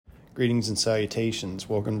Greetings and salutations.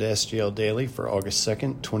 Welcome to SGL Daily for August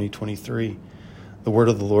 2nd, 2023. The word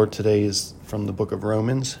of the Lord today is from the book of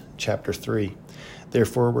Romans, chapter 3.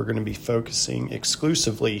 Therefore, we're going to be focusing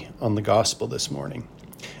exclusively on the gospel this morning.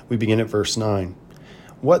 We begin at verse 9.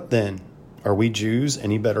 What then? Are we Jews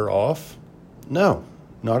any better off? No,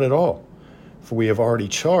 not at all. For we have already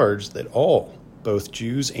charged that all, both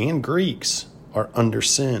Jews and Greeks, are under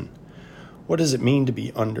sin. What does it mean to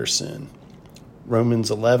be under sin?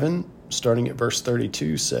 Romans 11, starting at verse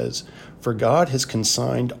 32, says, For God has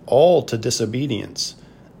consigned all to disobedience,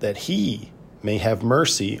 that he may have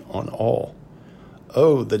mercy on all.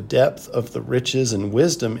 Oh, the depth of the riches and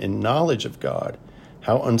wisdom and knowledge of God!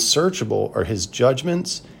 How unsearchable are his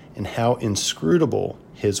judgments, and how inscrutable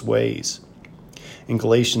his ways. In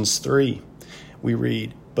Galatians 3, we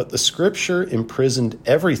read, But the Scripture imprisoned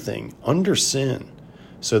everything under sin,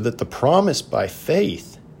 so that the promise by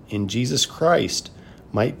faith in Jesus Christ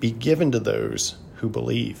might be given to those who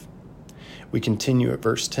believe. We continue at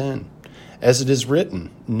verse 10. As it is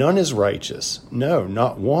written, none is righteous, no,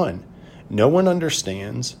 not one. No one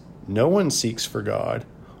understands, no one seeks for God.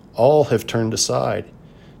 All have turned aside.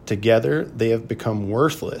 Together they have become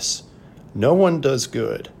worthless. No one does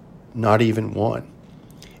good, not even one.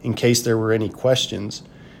 In case there were any questions,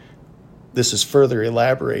 this is further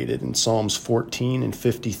elaborated in Psalms 14 and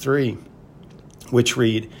 53, which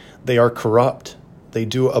read, They are corrupt, they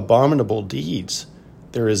do abominable deeds.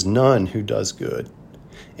 There is none who does good.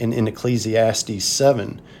 And in Ecclesiastes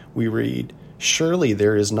 7, we read, Surely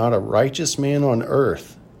there is not a righteous man on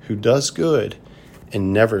earth who does good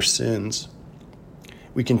and never sins.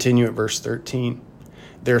 We continue at verse 13.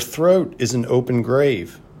 Their throat is an open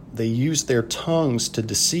grave. They use their tongues to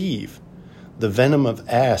deceive. The venom of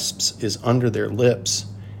asps is under their lips,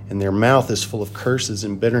 and their mouth is full of curses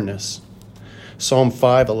and bitterness. Psalm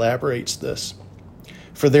 5 elaborates this.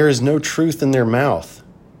 For there is no truth in their mouth.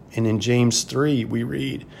 And in James 3 we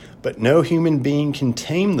read, But no human being can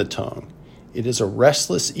tame the tongue. It is a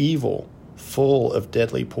restless evil, full of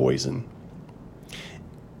deadly poison.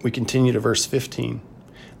 We continue to verse 15.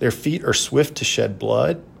 Their feet are swift to shed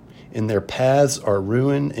blood, and their paths are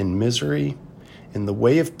ruin and misery. In the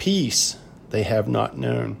way of peace they have not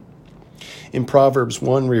known. In Proverbs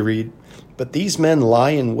 1 we read, But these men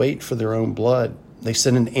lie in wait for their own blood. They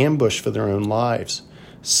set an ambush for their own lives.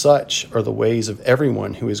 Such are the ways of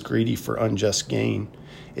everyone who is greedy for unjust gain.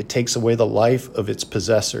 It takes away the life of its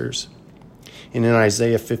possessors. And in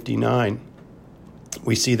Isaiah 59,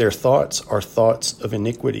 we see their thoughts are thoughts of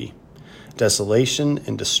iniquity. Desolation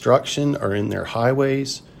and destruction are in their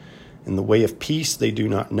highways. In the way of peace they do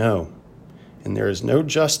not know. And there is no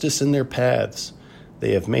justice in their paths.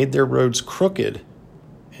 They have made their roads crooked,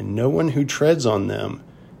 and no one who treads on them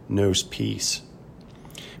knows peace.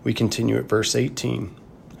 We continue at verse 18.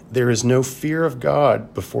 There is no fear of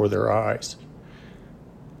God before their eyes.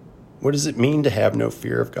 What does it mean to have no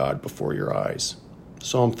fear of God before your eyes?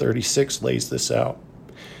 Psalm 36 lays this out.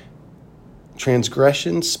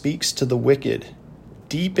 Transgression speaks to the wicked,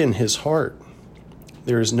 deep in his heart.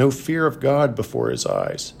 There is no fear of God before his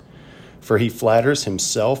eyes, for he flatters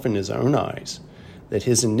himself in his own eyes, that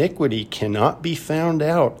his iniquity cannot be found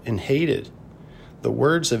out and hated. The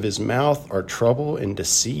words of his mouth are trouble and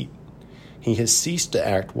deceit. He has ceased to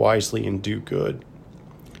act wisely and do good.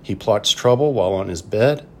 He plots trouble while on his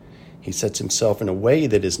bed. He sets himself in a way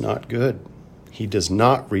that is not good. He does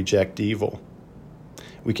not reject evil.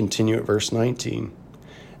 We continue at verse 19.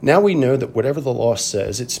 Now we know that whatever the law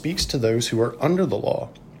says, it speaks to those who are under the law,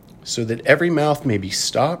 so that every mouth may be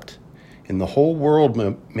stopped, and the whole world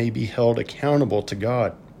may be held accountable to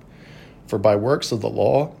God. For by works of the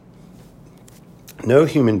law, no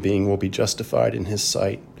human being will be justified in his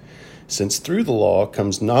sight, since through the law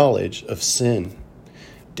comes knowledge of sin.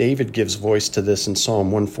 David gives voice to this in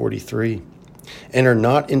Psalm 143. Enter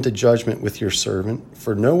not into judgment with your servant,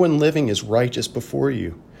 for no one living is righteous before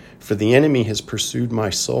you. For the enemy has pursued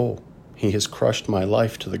my soul. He has crushed my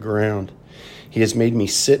life to the ground. He has made me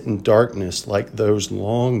sit in darkness like those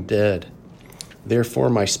long dead.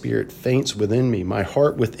 Therefore my spirit faints within me. My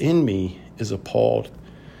heart within me is appalled.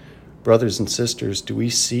 Brothers and sisters, do we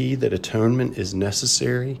see that atonement is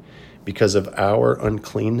necessary because of our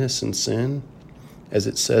uncleanness and sin, as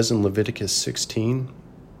it says in Leviticus 16?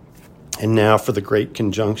 And now for the great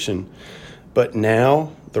conjunction. But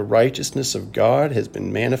now the righteousness of God has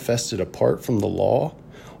been manifested apart from the law,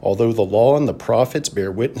 although the law and the prophets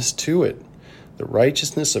bear witness to it. The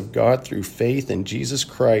righteousness of God through faith in Jesus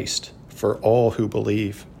Christ for all who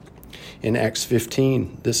believe. In Acts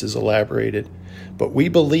 15, this is elaborated. But we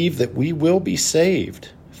believe that we will be saved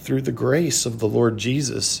through the grace of the Lord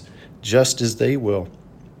Jesus, just as they will.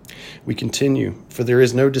 We continue, for there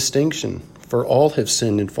is no distinction, for all have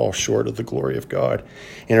sinned and fall short of the glory of God,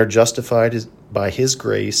 and are justified by his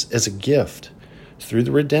grace as a gift, through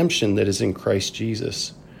the redemption that is in Christ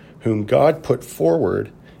Jesus, whom God put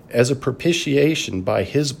forward as a propitiation by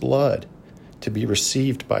his blood to be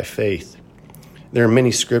received by faith. There are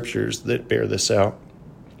many scriptures that bear this out.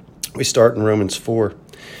 We start in Romans 4.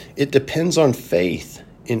 It depends on faith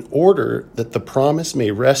in order that the promise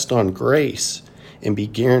may rest on grace and be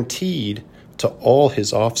guaranteed to all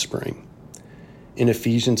his offspring. In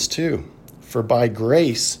Ephesians 2, for by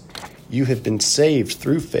grace you have been saved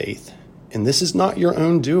through faith, and this is not your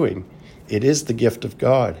own doing. It is the gift of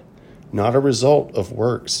God, not a result of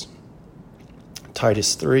works.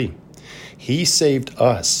 Titus 3, he saved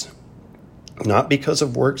us, not because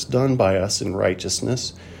of works done by us in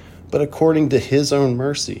righteousness, but according to his own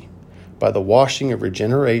mercy, by the washing of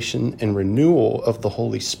regeneration and renewal of the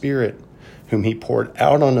Holy Spirit, whom he poured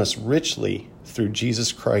out on us richly through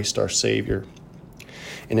Jesus Christ our Savior.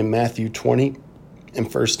 And in Matthew 20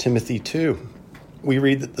 and 1 Timothy 2, we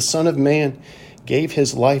read that the Son of Man gave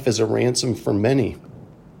his life as a ransom for many.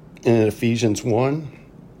 And in Ephesians 1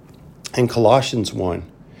 and Colossians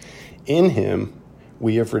 1, in him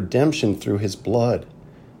we have redemption through his blood,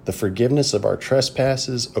 the forgiveness of our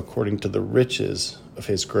trespasses according to the riches of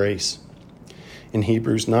his grace. In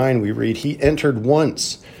Hebrews 9, we read, he entered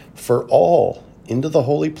once for all into the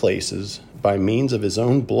holy places by means of his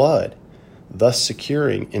own blood, thus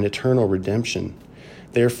securing an eternal redemption.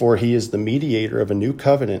 Therefore, he is the mediator of a new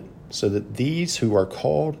covenant, so that these who are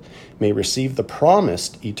called may receive the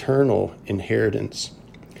promised eternal inheritance.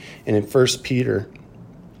 And in 1 Peter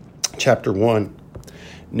chapter 1,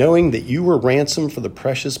 knowing that you were ransomed for the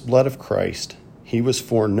precious blood of Christ, he was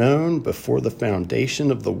foreknown before the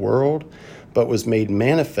foundation of the world, but was made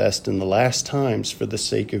manifest in the last times for the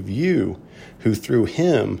sake of you, who through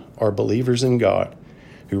him are believers in God,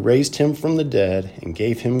 who raised him from the dead and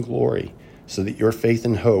gave him glory, so that your faith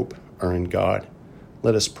and hope are in God.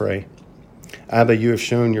 Let us pray. Abba, you have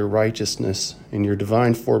shown your righteousness and your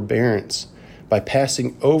divine forbearance by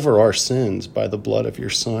passing over our sins by the blood of your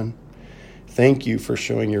Son. Thank you for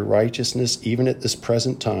showing your righteousness even at this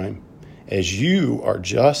present time, as you are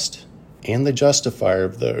just and the justifier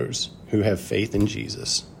of those who have faith in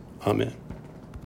Jesus. Amen.